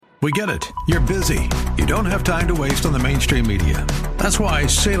We get it. You're busy. You don't have time to waste on the mainstream media. That's why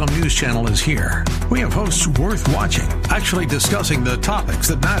Salem News Channel is here. We have hosts worth watching, actually discussing the topics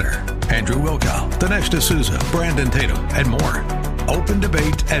that matter. Andrew Wilkow, Dinesh D'Souza, Brandon Tatum, and more. Open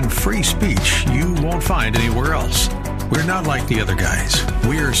debate and free speech you won't find anywhere else. We're not like the other guys.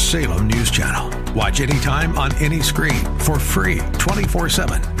 We're Salem News Channel. Watch anytime on any screen for free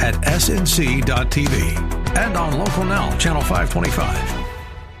 24/7 at snc.tv and on Local Now, Channel 525.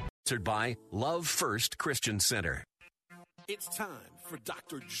 Sponsored by Love First Christian Center. It's time for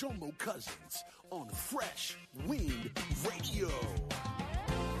Dr. Jomo Cousins on Fresh Wind Radio.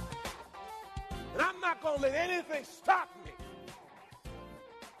 And I'm not going to let anything stop me.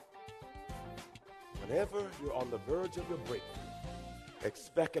 Whenever you're on the verge of your breakthrough,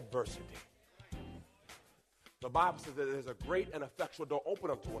 expect adversity. The Bible says that there's a great and effectual door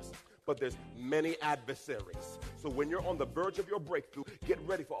open unto us, but there's many adversaries. So when you're on the verge of your breakthrough, get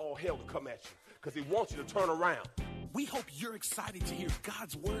ready for all hell to come at you, because he wants you to turn around. We hope you're excited to hear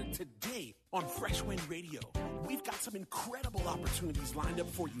God's word today on Fresh Wind Radio. We've got some incredible opportunities lined up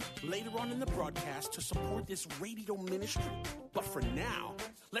for you later on in the broadcast to support this radio ministry. But for now,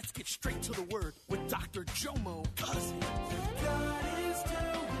 let's get straight to the word with Dr. Jomo Cousins. God is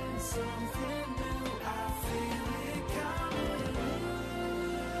doing something new. I feel it coming.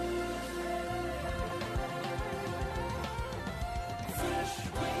 Fresh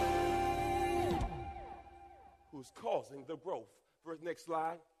Wind. Who's causing the growth. First, next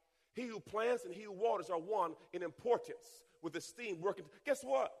slide. He who plants and he who waters are one in importance, with esteem working. Guess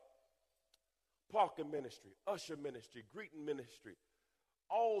what? Parking ministry, usher ministry, greeting ministry.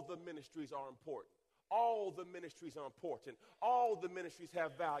 All the ministries are important. All the ministries are important. All the ministries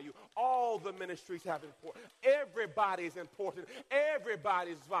have value. All the ministries have importance. Everybody is important.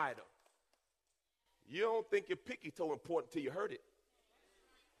 Everybody is vital. You don't think your picky toe important till you heard it.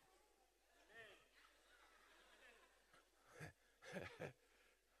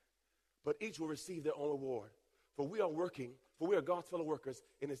 But each will receive their own reward. For we are God's fellow workers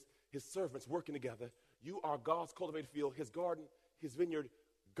and his servants working together. You are God's cultivated field, his garden, his vineyard.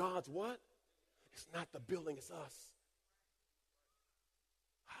 God's what? It's not the building, it's us.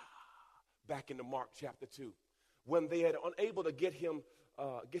 Back into Mark chapter 2. When they had unable to get him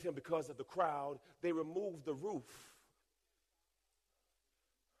because of the crowd, they removed the roof.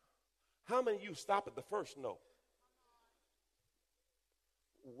 How many of you stop at the first no?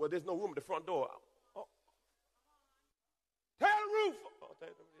 Well, there's no room at the front door. Oh. Tear the roof.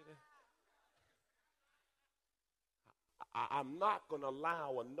 I'm not going to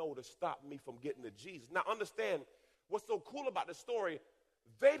allow a no to stop me from getting to Jesus. Now, understand what's so cool about the story.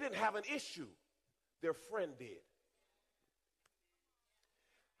 They didn't have an issue. Their friend did.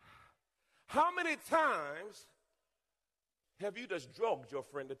 How many times have you just drugged your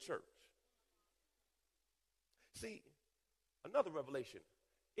friend to church? See, another revelation.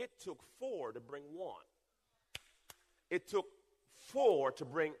 It took 4 to bring 1. It took 4 to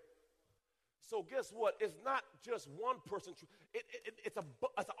bring. So guess what? It's not just one person. It's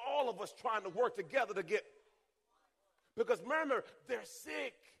all of us trying to work together to get. Because remember, they're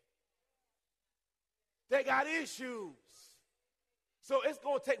sick. They got issues. So it's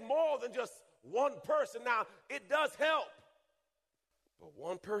going to take more than just one person. Now, it does help. But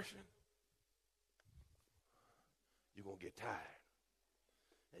one person, you're going to get tired.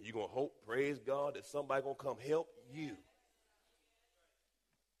 And you're going to hope, praise God, that somebody's going to come help you.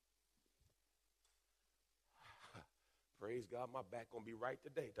 Praise God, my back going to be right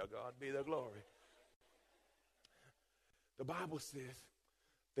today. To God be the glory. The Bible says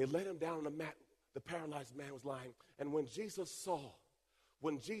they let him down on the mat. The paralyzed man was lying. And when Jesus saw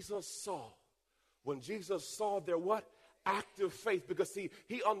their what? Active faith, because see,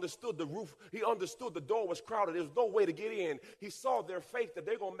 he understood the roof, he understood the door was crowded, there was no way to get in. He saw their faith that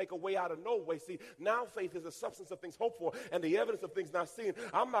they're going to make a way out of no way. See, now faith is the substance of things hoped for and the evidence of things not seen.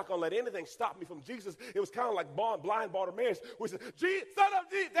 I'm not going to let anything stop me from Jesus. It was kind of like blind Bartimaeus, who said, Son of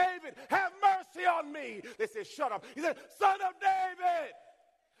David, have mercy on me. They said, shut up. He said, Son of David,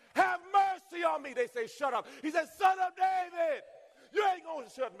 have mercy on me. They say, shut up. He said, Son of David, you ain't going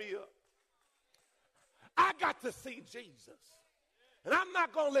to shut me up. I got to see Jesus. And I'm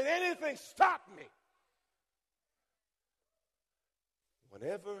not going to let anything stop me.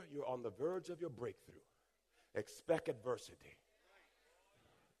 Whenever you're on the verge of your breakthrough, expect adversity.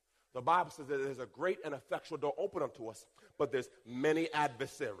 The Bible says that there's a great and effectual door open unto us, but there's many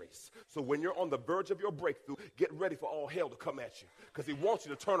adversaries. So when you're on the verge of your breakthrough, get ready for all hell to come at you, because he wants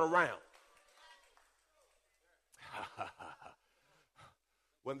you to turn around.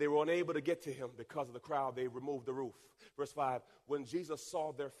 When they were unable to get to him because of the crowd, they removed the roof. Verse 5, when Jesus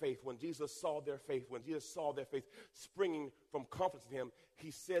saw their faith, when Jesus saw their faith springing from confidence in him, he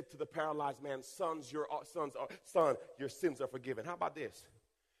said to the paralyzed man, son, your sins are forgiven. How about this?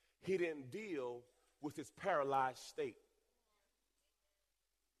 He didn't deal with his paralyzed state.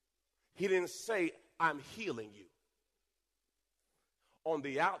 He didn't say, I'm healing you. On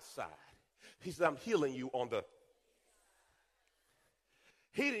the outside, he said, I'm healing you on the.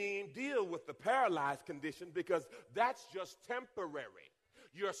 He didn't even deal with the paralyzed condition because that's just temporary.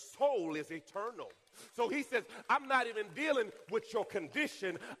 Your soul is eternal. So he says, I'm not even dealing with your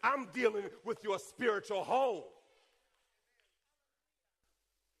condition. I'm dealing with your spiritual home.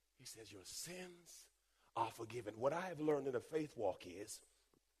 He says, your sins are forgiven. What I have learned in the faith walk is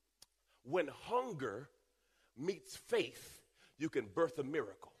when hunger meets faith, you can birth a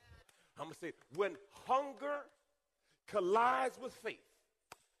miracle. I'm going to say, when hunger collides with faith,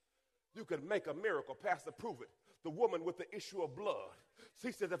 you can make a miracle. Pastor, prove it. The woman with the issue of blood.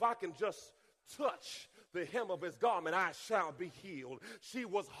 She says, if I can just touch the hem of his garment, I shall be healed. She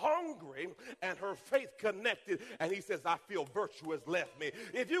was hungry and her faith connected. And he says, I feel virtue has left me.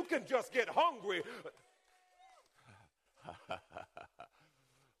 If you can just get hungry.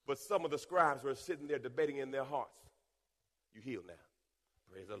 But some of the scribes were sitting there debating in their hearts. You healed now.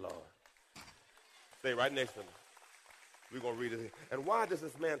 Praise the Lord. Stay right next to me. We're going to read it. And why does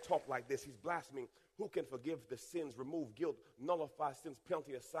this man talk like this? He's blaspheming. Who can forgive the sins, remove guilt, nullify sins,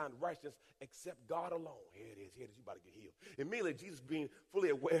 penalty, assign righteousness, except God alone? Here it is. Here it is. You about to get healed. Immediately, Jesus, being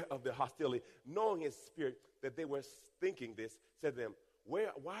fully aware of the hostility, knowing his spirit that they were thinking this, said to them, why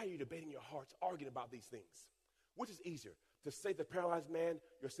are you debating your hearts, arguing about these things? Which is easier, to say to the paralyzed man,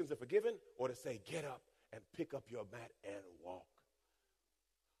 your sins are forgiven, or to say, get up and pick up your mat and walk?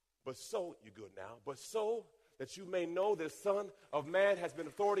 But so, you're good now, but so that you may know the Son of Man has been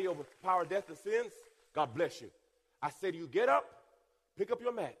authority over power, death, and sins. God bless you. I say to you, get up, pick up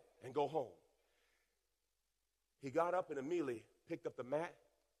your mat, and go home. He got up and immediately picked up the mat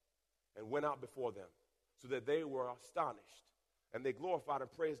and went out before them, so that they were astonished. And they glorified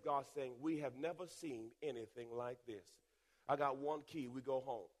and praised God, saying, we have never seen anything like this. I got one key. We go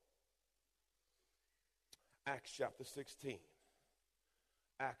home. Acts chapter 16.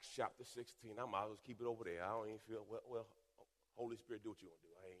 Acts chapter 16. I might as well keep it over there. I don't even feel, well, Holy Spirit, do what you want to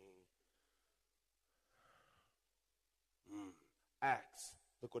do. Acts,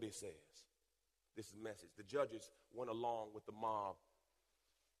 look what it says. This is the message. The judges went along with the mob,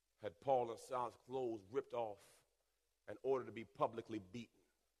 had Paul and Silas' clothes ripped off in order to be publicly beaten.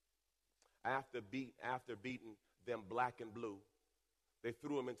 After beating them black and blue, they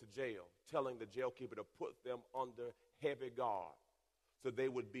threw them into jail, telling the jailkeeper to put them under heavy guard, so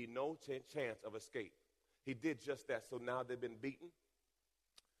there would be no chance of escape. He did just that. So now they've been beaten.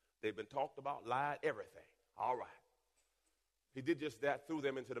 They've been talked about, lied, everything. All right. He did just that, threw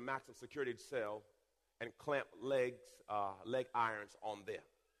them into the maximum security cell and clamped leg irons on them.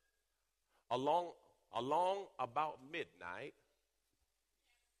 Along about midnight,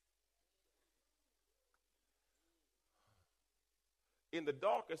 in the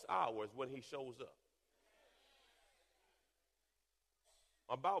darkest hours when he shows up,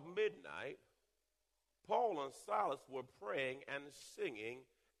 about midnight, Paul and Silas were praying and singing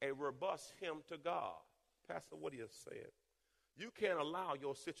a robust hymn to God. Pastor, what are you saying? You can't allow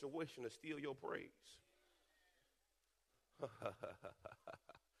your situation to steal your praise.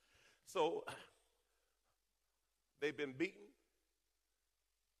 So, they've been beaten,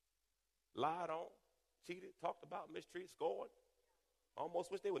 lied on, cheated, talked about, mistreated, scored.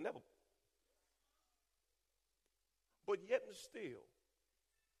 Almost wish they would never. But yet and still,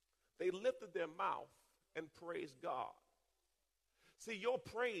 they lifted their mouth and praised God. See, your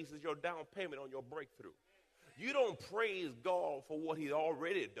praise is your down payment on your breakthrough. You don't praise God for what he's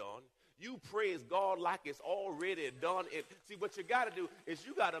already done. You praise God like it's already done. See, what you got to do is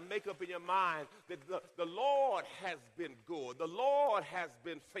you got to make up in your mind that the Lord has been good. The Lord has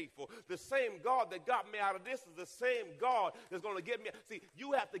been faithful. The same God that got me out of this is the same God that's going to get me. See,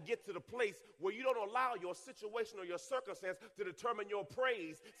 you have to get to the place where you don't allow your situation or your circumstance to determine your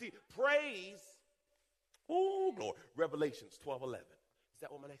praise. See, praise, oh, glory. Revelations 12:11. Is that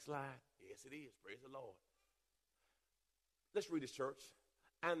on my next slide? Yes, it is. Praise the Lord. Let's read this, church.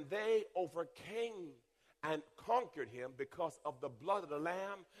 And they overcame and conquered him because of the blood of the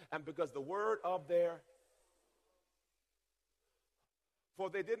Lamb and because the word of their. For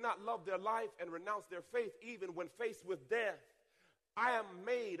they did not love their life and renounce their faith even when faced with death. I am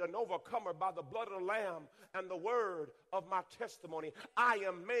made an overcomer by the blood of the Lamb and the word of my testimony. I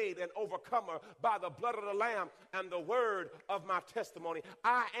am made an overcomer by the blood of the Lamb and the word of my testimony.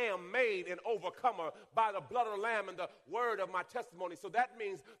 I am made an overcomer by the blood of the Lamb and the word of my testimony. So that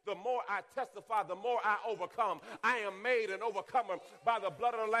means the more I testify, the more I overcome. I am made an overcomer by the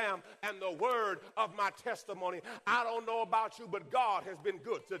blood of the Lamb and the word of my testimony. I don't know about you, but God has been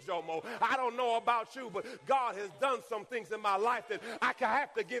good to Jomo. I don't know about you, but God has done some things in my life that I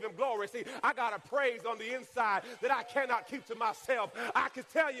have to give him glory. See, I got a praise on the inside that I cannot keep to myself. I can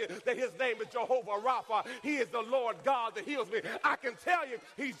tell you that his name is Jehovah Rapha. He is the Lord God that heals me. I can tell you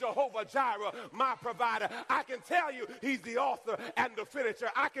he's Jehovah Jireh, my provider. I can tell you he's the author and the finisher.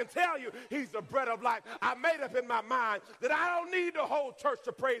 I can tell you he's the bread of life. I made up in my mind that I don't need the whole church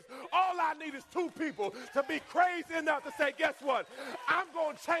to praise. All I need is two people to be crazy enough to say, guess what? I'm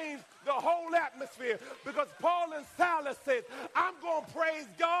going to change the whole atmosphere, because Paul and Silas said, I'm going to praise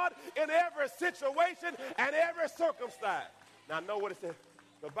God in every situation and every circumstance. Now, know what it says?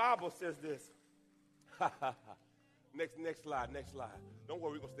 The Bible says this. Next slide. Don't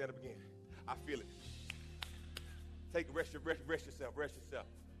worry, we're going to stand up again. I feel it. Take a rest yourself.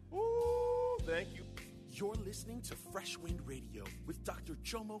 Ooh, thank you. You're listening to Fresh Wind Radio with Dr.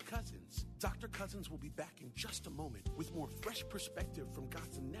 Jomo Cousins. Dr. Cousins will be back in just a moment with more fresh perspective from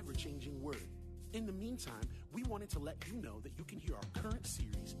God's never-changing word. In the meantime, we wanted to let you know that you can hear our current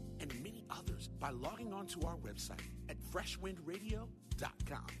series and many others by logging on to our website at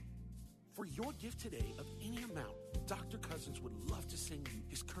freshwindradio.com. For your gift today of any amount, Dr. Cousins would love to send you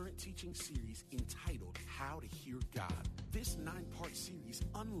his current teaching series entitled How to Hear God. This 9-part series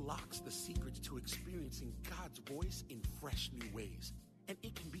unlocks the secrets to experiencing God's voice in fresh new ways, and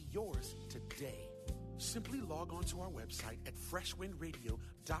it can be yours today. Simply log on to our website at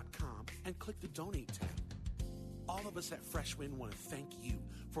freshwindradio.com and click the Donate tab. All of us at Fresh Wind want to thank you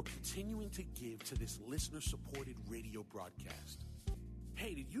for continuing to give to this listener-supported radio broadcast.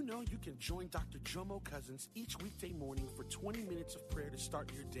 Hey, did you know you can join Dr. Jomo Cousins each weekday morning for 20 minutes of prayer to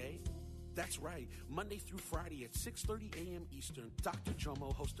start your day? That's right. Monday through Friday at 6:30 a.m. Eastern, Dr.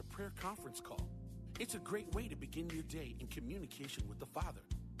 Jomo hosts a prayer conference call. It's a great way to begin your day in communication with the Father.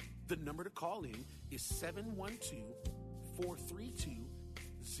 The number to call in is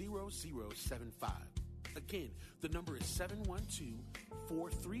 712-432-0075. Again, the number is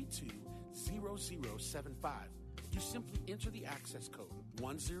 712-432-0075. You simply enter the access code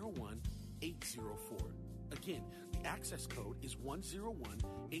 101804. Again, the access code is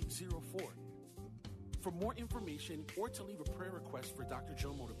 101804. For more information or to leave a prayer request for Dr.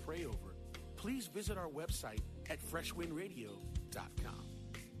 Jomo to pray over, please visit our website at freshwindradio.com.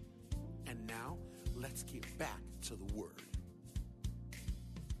 And now, let's get back to the Word.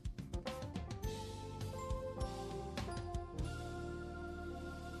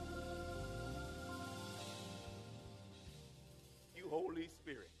 You, Holy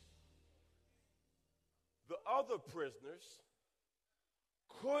Spirit. The other prisoners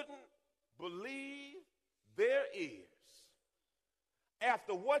couldn't believe their ears.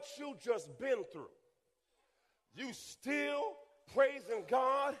 After what you just been through, you still praising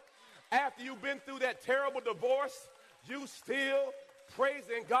God. After you've been through that terrible divorce, you still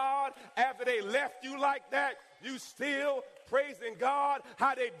praising God. After they left you like that, you still praising God.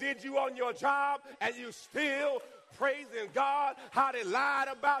 How they did you on your job, and you still praising God. How they lied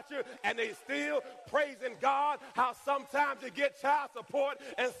about you, and they still praising God. How sometimes you get child support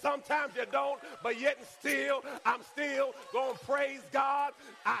and sometimes you don't, but yet and still, I'm still going to praise God.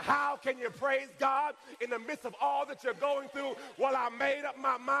 How can you praise God in the midst of all that you're going through? Well, I made up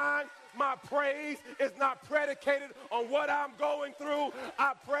my mind. My praise is not predicated on what I'm going through.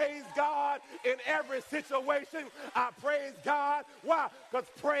 I praise God in every situation. I praise God. Why? Because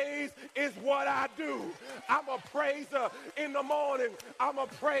praise is what I do. I'm a praiser in the morning. I'm a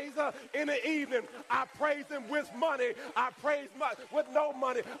praiser in the evening. I praise him with money. I praise with no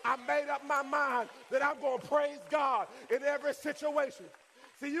money. I made up my mind that I'm going to praise God in every situation.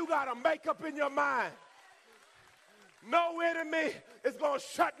 See, you got to make up in your mind. No enemy is going to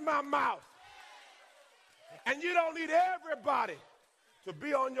shut my mouth. And you don't need everybody to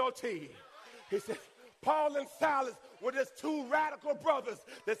be on your team. He said, Paul and Silas were just two radical brothers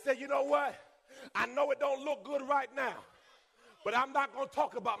that said, you know what? I know it don't look good right now, but I'm not going to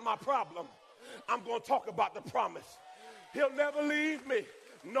talk about my problem. I'm going to talk about the promise. He'll never leave me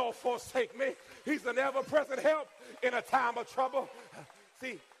nor forsake me. He's an ever-present help in a time of trouble.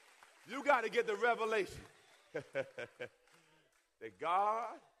 See, you got to get the revelation that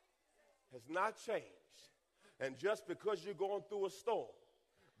God has not changed. And just because you're going through a storm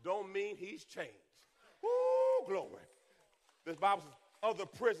don't mean he's changed. Ooh, glory. This Bible says other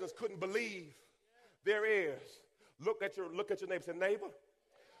prisoners couldn't believe their ears. Look at your neighbor. Say, neighbor,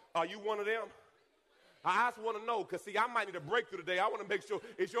 are you one of them? I just want to know, because, see, I might need a breakthrough today. I want to make sure,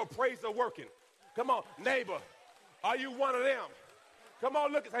 is your praise working? Come on, neighbor, are you one of them? Come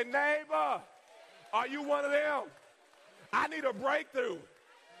on, look and say, neighbor, are you one of them? I need a breakthrough.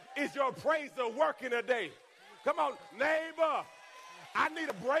 Is your praise working today? Come on, neighbor, I need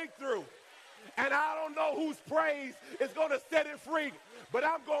a breakthrough. And I don't know whose praise is going to set it free, but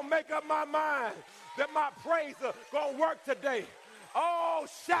I'm going to make up my mind that my praise is going to work today. Oh,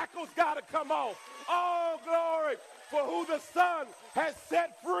 shackles got to come off. Oh, glory. For who the Son has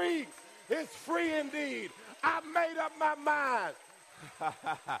set free is free indeed. I made up my mind.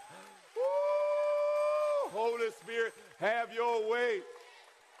 Woo, Holy Spirit, have your way.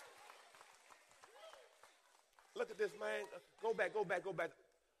 Look at this, man. Go back.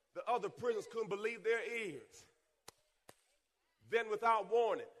 The other prisoners couldn't believe their ears. Then, without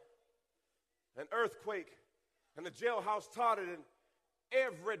warning, an earthquake and the jailhouse tottered, and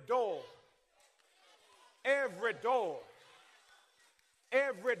every door.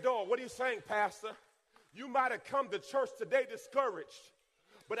 What are you saying, Pastor? You might have come to church today discouraged,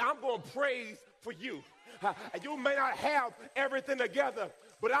 but I'm going to praise for you. You may not have everything together,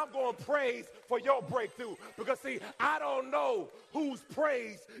 but I'm going to praise for your breakthrough. Because, see, I don't know whose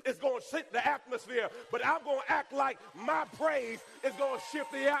praise is going to shift the atmosphere, but I'm going to act like my praise is going to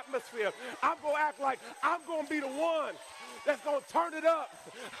shift the atmosphere. I'm going to act like I'm going to be the one that's going to turn it up.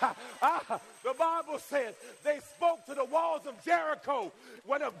 The Bible says they spoke to the walls of Jericho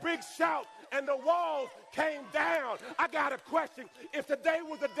when a big shout and the walls came down. I got a question. If today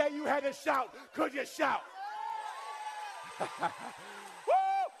was the day you had to shout, could you shout? Woo!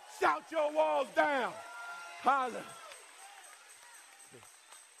 Shout your walls down. Holla.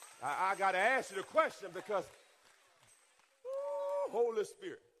 I got to ask you the question because, Holy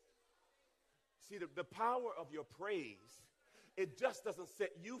Spirit. See, the power of your praise, it just doesn't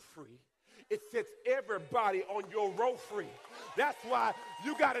set you free. It sets everybody on your row free. That's why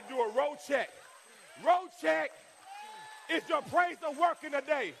you got to do a row check. Row check. Is your praise working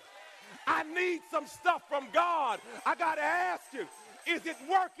today? I need some stuff from God. I got to ask you, is it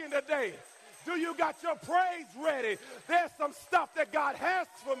working today? Do you got your praise ready? There's some stuff that God has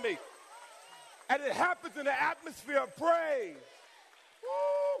for me. And it happens in the atmosphere of praise.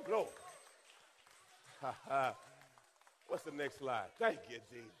 Woo, glory. What's the next slide? Thank you,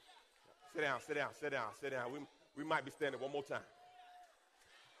 Jesus. Sit down. We might be standing one more time.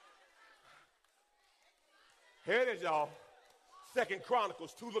 Here it is, y'all. 2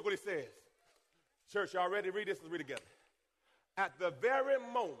 Chronicles 2, look what it says. Church, y'all ready to read this? Let's read it together. At the very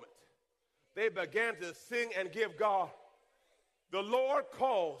moment they began to sing and give God, the Lord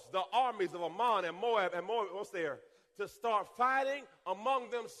caused the armies of Ammon and Moab to start fighting among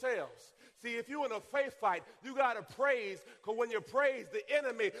themselves. See, if you're in a faith fight, you got to praise, because when you praise, the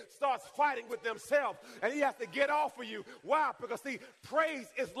enemy starts fighting with themselves, and he has to get off of you. Why? Because, see, praise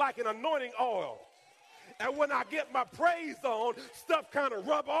is like an anointing oil. And when I get my praise on, stuff kind of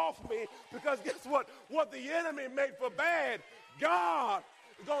rub off me, because guess what? What the enemy made for bad, God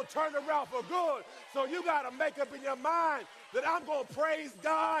is going to turn around for good. So you got to make up in your mind that I'm going to praise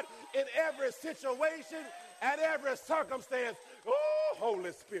God in every situation and every circumstance. Oh,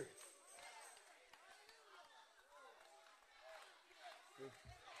 Holy Spirit.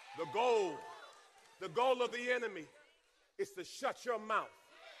 The goal of the enemy is to shut your mouth.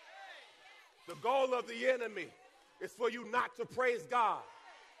 The goal of the enemy is for you not to praise God.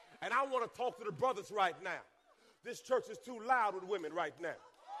 And I want to talk to the brothers right now. This church is too loud with women right now.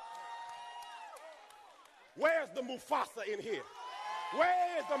 Where's the Mufasa in here?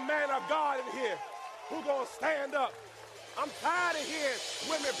 Where is the man of God in here who's going to stand up? I'm tired of hearing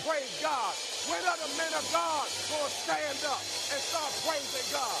women praise God. When are the men of God going to stand up and start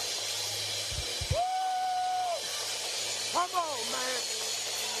praising God? Woo! Come on, man.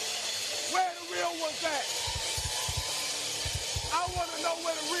 Where the real ones at? I want to know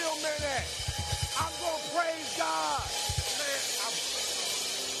where the real men at. I'm going to praise God. Man,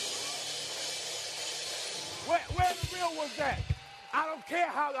 where the real ones at? I don't care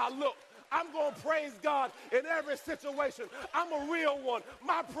how I look. I'm going to praise God in every situation. I'm a real one.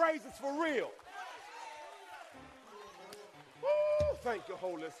 My praise is for real. Woo, thank you,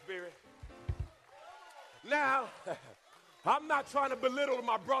 Holy Spirit. Now, I'm not trying to belittle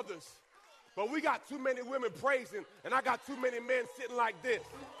my brothers, but we got too many women praising, and I got too many men sitting like this.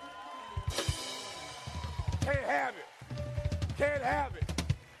 Can't have it. Can't have it.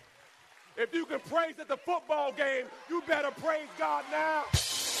 If you can praise at the football game, you better praise God now.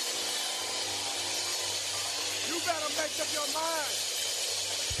 You better make up your mind.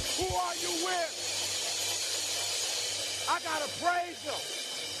 Who are you with? I gotta praise him.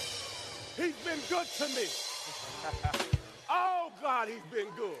 He's been good to me. Oh, God, he's been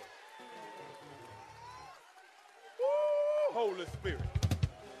good. Woo, Holy Spirit.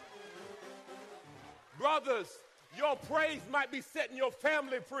 Brothers, your praise might be setting your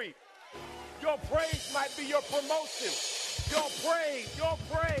family free. Your praise might be your promotion. Your praise, your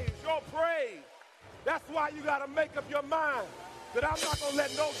praise, your praise. That's why you got to make up your mind that I'm not going to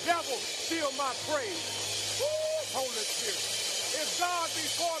let no devil steal my praise. Woo, Holy Spirit. If God be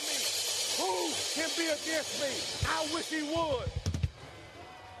for me, who can be against me? I wish he would.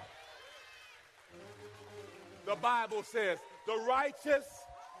 The Bible says the righteous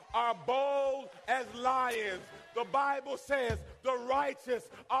are bold as lions. The Bible says the righteous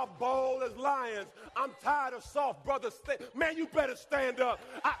are bold as lions. I'm tired of soft brothers. Man, you better stand up.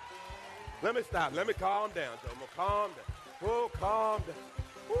 Let me stop. Let me calm down. I'm going to calm down. Oh, calm down.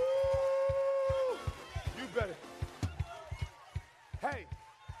 Woo! You better. Hey.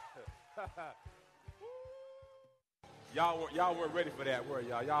 Y'all weren't ready for that, were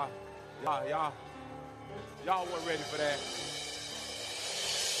y'all? Y'all weren't ready for that.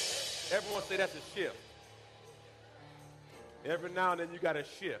 Everyone say that's a shift. Every now and then you got to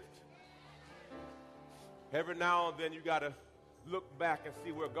shift. Every now and then you got to look back and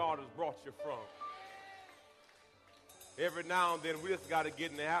see where God has brought you from. Every now and then we just got to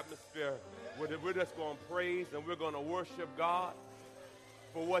get in the atmosphere where we're just going to praise and we're going to worship God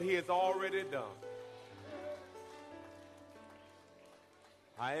for what he has already done.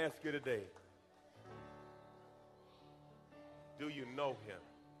 I ask you today, do you know him?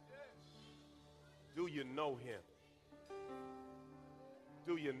 Do you know him?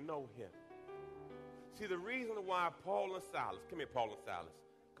 Do you know him? See, the reason why Paul and Silas, come here, Paul and Silas.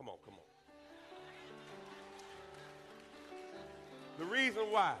 Come on. The reason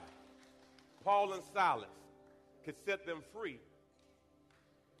why Paul and Silas could set them free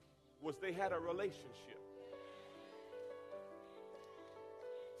was they had a relationship.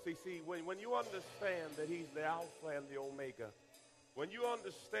 See, when you understand that he's the Alpha and the Omega, when you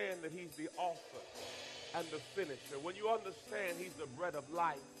understand that he's the author and the finisher, when you understand he's the bread of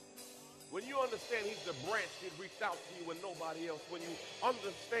life, when you understand he's the branch that reached out to you when nobody else, when you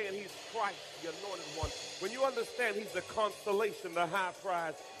understand he's Christ, the anointed one, when you understand he's the consolation, the high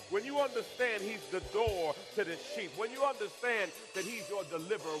prize, when you understand he's the door to the sheep, when you understand that he's your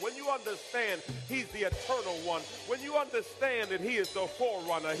deliverer, when you understand he's the eternal one, when you understand that he is the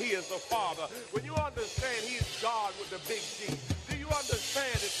forerunner, he is the Father, when you understand he's God with the big G, do you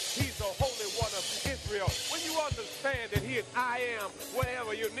understand that he's the Holy One of Israel? When you understand that he is I am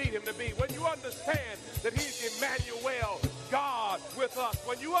wherever you need him to be, when you understand that he's Emmanuel, God with us,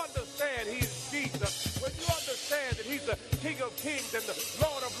 when you understand he's Jesus, when you understand that he's the King of Kings and the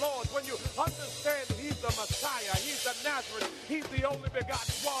Lord of Lords, when you understand that he's the Messiah, he's the Nazareth, he's the only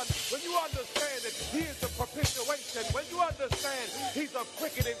begotten one, when you understand that he is the propitiation, when you understand he's a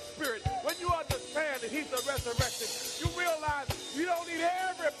quickening spirit, when you understand that he's the resurrection, you realize you don't need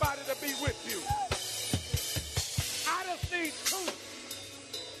everybody to be with you. I just need truth.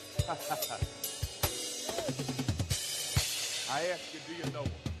 I ask you, do you know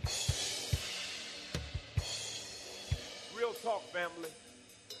him? Real talk, family.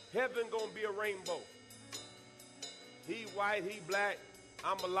 Heaven gonna be a rainbow. He white, he black,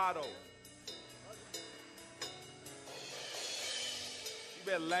 I'm mulatto. You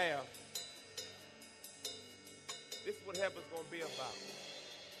better laugh. This is what heaven's gonna be about.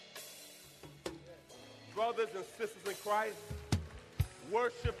 Brothers and sisters in Christ,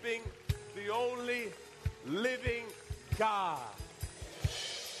 worshiping the only living God.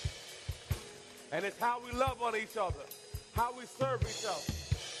 And it's how we love on each other, how we serve each other.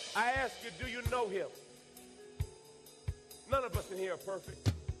 I ask you, do you know him? None of us in here are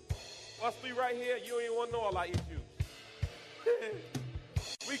perfect. Us three right here, you ain't want to know all our issues.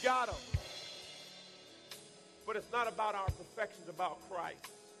 We got them. But it's not about our perfections, about Christ.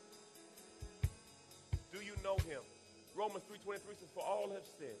 Do you know him? Romans 3:23 says, for all have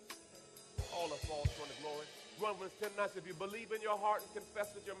sinned. All have fallen short of glory. Romans 10:9 says, if you believe in your heart and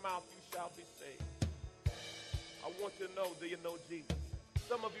confess with your mouth, you shall be saved. I want you to know, do you know Jesus?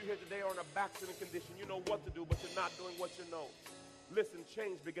 Some of you here today are in a backslidden condition. You know what to do, but you're not doing what you know. Listen,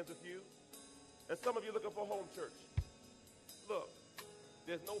 change begins with you. And some of you looking for home church. Look,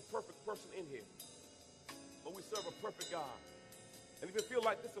 there's no perfect person in here. But we serve a perfect God. And if you feel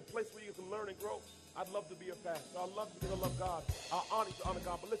like this is a place where you can learn and grow, I'd love to be a pastor. I love you because I love God. I honor you to honor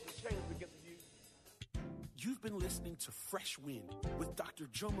God. But listen, change begins with you. You've been listening to Fresh Wind with Dr.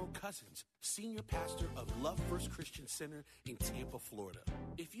 Jomo Cousins, Senior Pastor of Love First Christian Center in Tampa, Florida.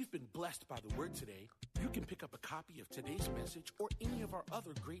 If you've been blessed by the word today, you can pick up a copy of today's message or any of our other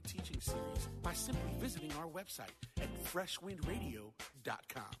great teaching series by simply visiting our website at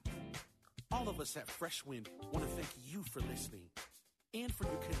freshwindradio.com. All of us at Fresh Wind want to thank you for listening and for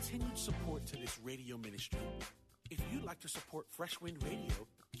your continued support to this radio ministry. If you'd like to support Fresh Wind Radio,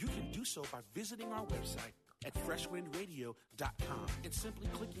 you can do so by visiting our website at freshwindradio.com and simply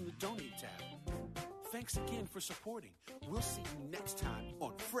clicking the Donate tab. Thanks again for supporting. We'll see you next time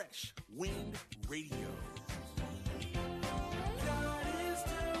on Fresh Wind Radio.